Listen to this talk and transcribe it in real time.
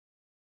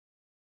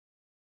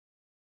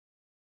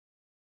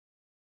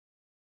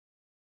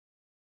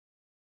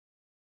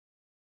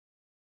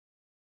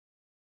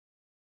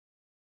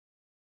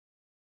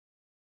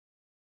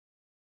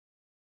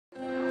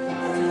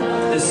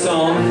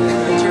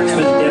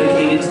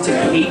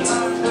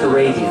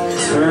Arabian.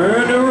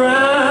 Turn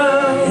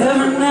around.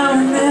 Every now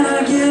and then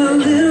I get a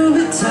little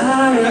bit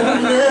tired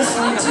of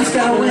listening to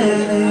Scott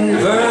Winning.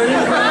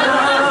 Burning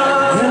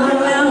brown. Every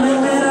now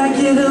and then I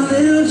get a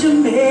little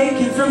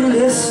Jamaican from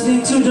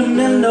listening to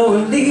Domino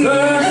and Lee.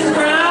 Burning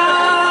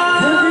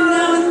brown. Every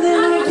now and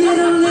then I get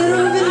a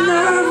little bit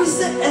nervous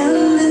that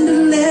Ellen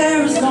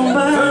DeLaire is gone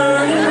by.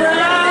 Burning brown.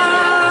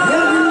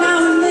 Every now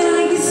and then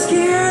I get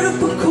scared of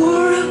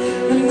Pecora,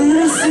 and then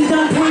I see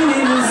Don Payne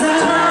in his eyes.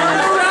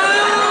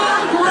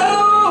 Every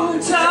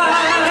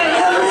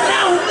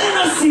now and then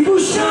I see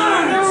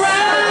Bouchard.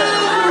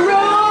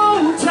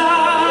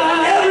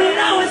 Every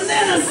now and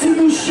then I see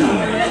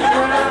Bouchard.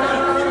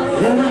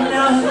 Every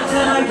now and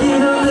then I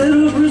get a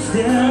little Bruce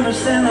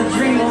Demarest and I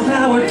dream of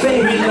Howard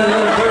Baker.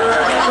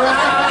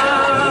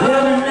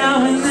 Every now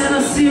and then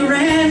I see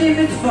Randy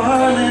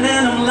McFarlane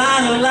and I'm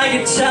lying like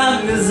a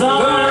child in his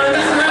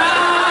arms.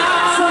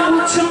 Some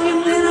chung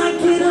and then I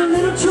get a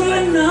little Troy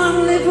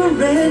Nunley, but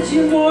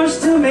Reggie Moore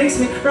still makes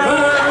me cry.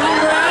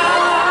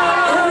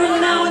 Every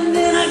now and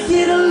then I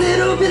get a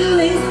little bit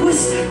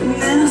linguist, and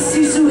then I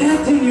see Sue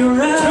Hecht in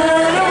your eyes.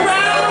 Turn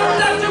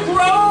around at the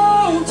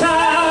grow time.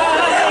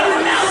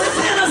 Every now and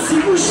then I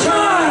see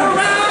Bouchard.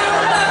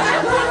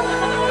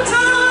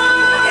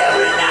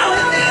 Every now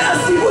and then I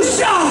see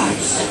Bouchard.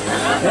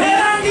 And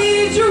I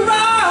need you,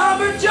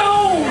 Robert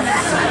Jones.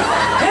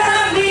 And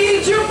I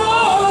need you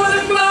more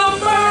than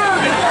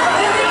Blumberg.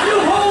 And if you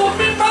hold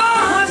me,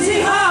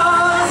 Monty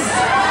Haas,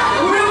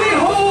 we'll be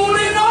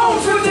holding on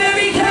to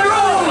Debbie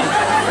Carroll.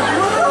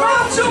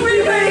 Until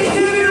we make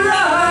it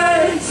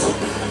right.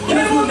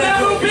 It will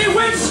never be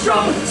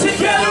Winstrom.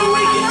 Together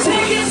we can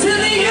take it to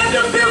the end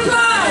of Bill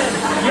Klein.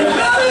 Your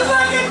love is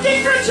like a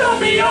Gingrich on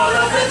me all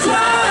of the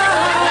time.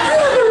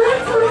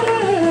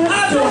 I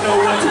don't know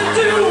what to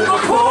do.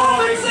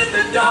 McCormick's in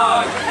the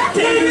dark.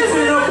 David's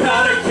in a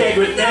powder keg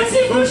with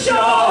Nancy Bouchard.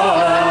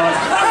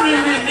 I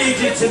really need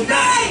you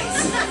tonight.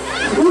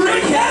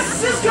 Rick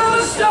Hess is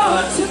gonna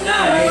start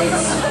tonight.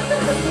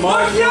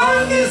 Mark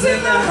Young is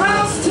in the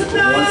house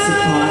tonight. Once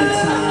upon a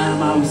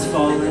time I was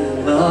falling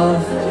in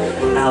love.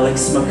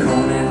 Alex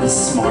McConan is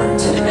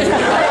smart.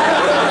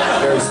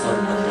 Very smart.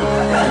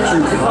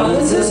 Drew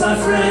Collins is my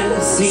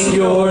friend.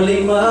 Senor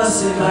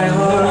Limas in my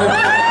heart.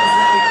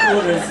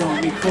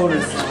 Mi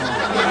corazón.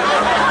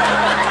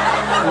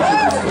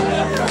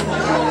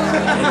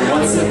 And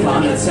once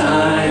upon a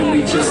time we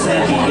just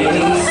had the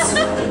A's.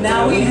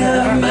 Now we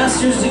have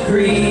master's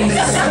degrees.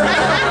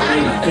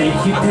 Thank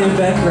you, Pam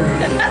Becker.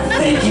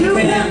 Thank you,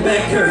 Pam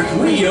Becker.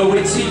 We owe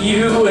it to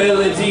you,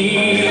 Elodie.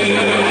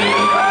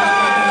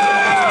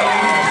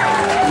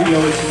 We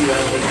owe it to you,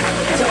 Elodie.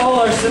 To all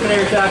our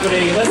seminary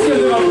faculty, let's give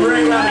them a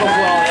great round of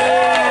applause.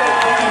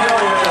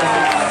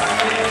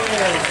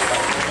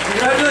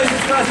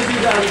 Congratulations, class of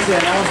 2010.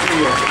 That one's for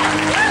you.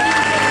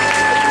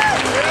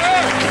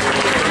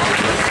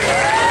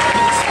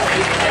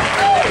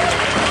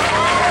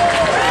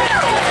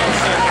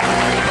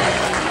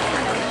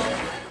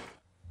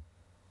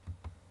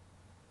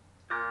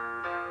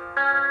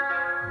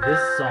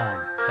 This song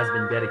has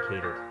been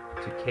dedicated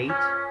to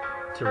Kate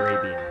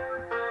Turabian.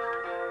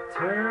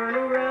 Turn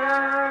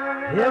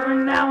around. Every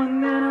now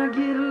and then I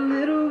get a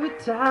little bit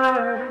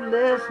tired of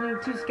listening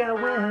to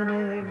Scott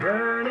Winning.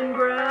 Burning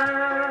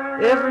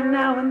ground. Every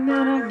now and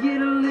then I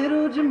get a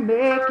little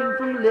Jamaican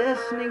from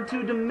listening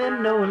to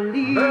Domino and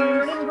Lee.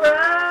 Burning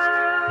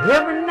ground.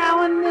 Every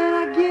now and then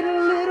I get a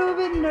little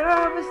bit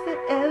nervous that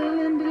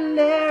Ellen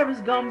DeLaire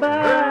has gone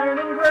by.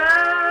 Burning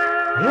ground.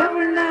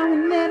 Every now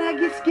and then I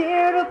get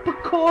scared of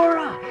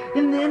Pecora,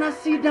 and then I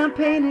see Don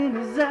Payne in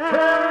his eyes.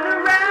 Turn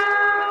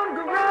around,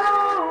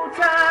 grow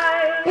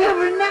time.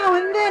 Every now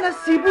and then I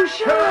see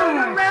Bouchard. Turn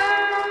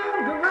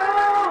around,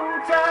 grow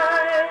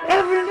time.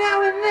 Every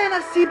now and then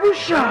I see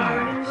Bouchard.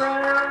 Burning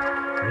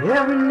ground.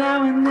 Every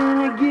now and then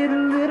I get a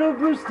little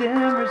Bruce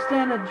Demarest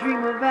and I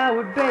dream of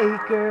Howard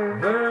Baker.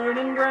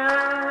 Burning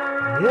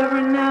ground.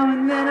 Every now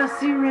and then I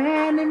see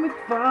Randy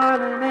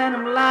McFarlane and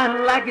I'm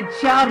lying like a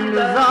child in his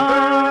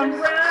arms.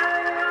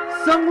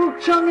 Some Wu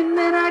Chung and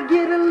then I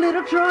get a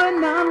little Troy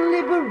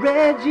Nunley, but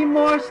Reggie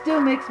Moore still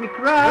makes me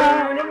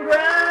cry. Burning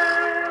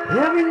ground.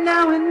 Every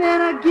now and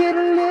then I get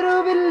a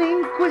little bit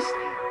linguist,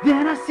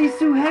 then I see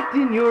Sue Hecht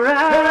in your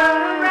eyes.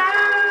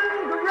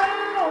 Around,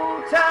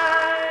 grow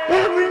time.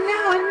 Every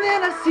now and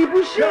then I see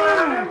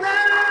Bouchard.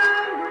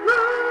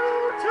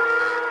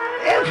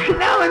 Every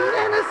now and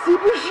then I see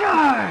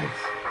Bouchard.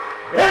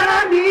 And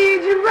I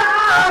need you,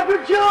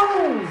 Robert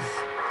Jones.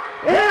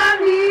 And I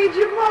need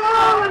you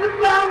more than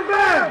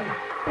Blumberg.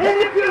 And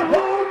if you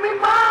hold me,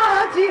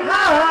 Monty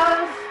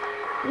Haas,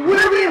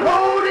 we'll be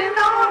holding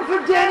on for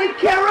Danny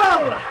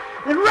Carroll.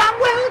 And Ron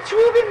Welch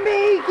will be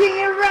making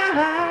it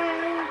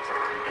right.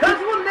 'Cause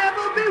we'll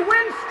never be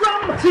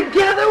Winstrom.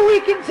 Together we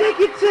can take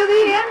it to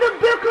the end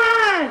of Bill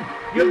Klein.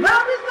 Your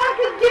love is like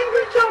a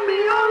Gingrich on me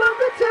all of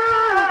the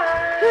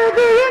time.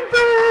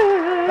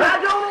 I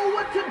don't know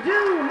what to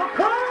do.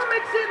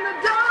 McCormick's in the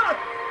dark.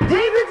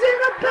 David's in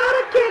a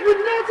powder keg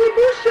with Nancy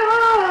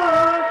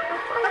Bouchard.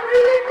 I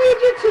really need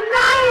you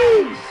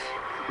tonight.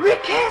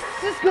 Rick Hess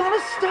is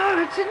gonna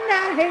start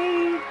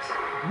tonight.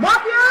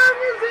 Mark Young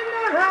is in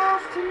the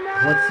house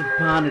tonight. Once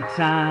upon a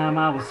time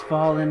I was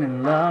falling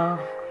in love.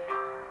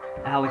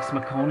 Alex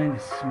McConan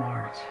is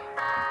smart.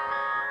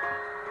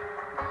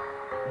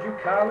 Drew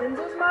Collins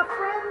is my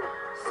friend.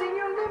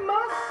 Senor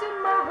Limas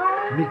in my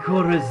heart. Mi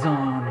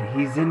corazon,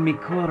 he's in mi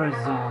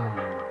corazon.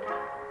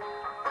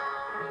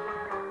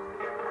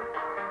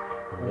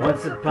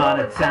 Once upon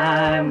a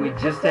time we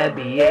just had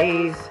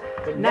BAs,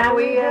 but now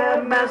we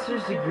have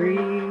master's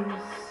degrees.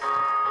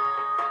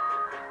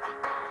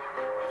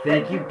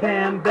 Thank you,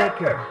 Pam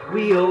Becker,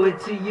 we owe it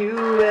to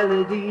you,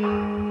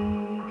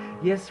 Elodie.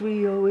 Yes,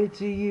 we owe it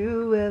to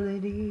you,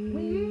 Elodie.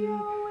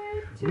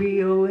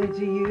 We owe it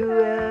to you,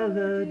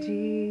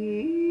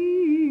 Elodie.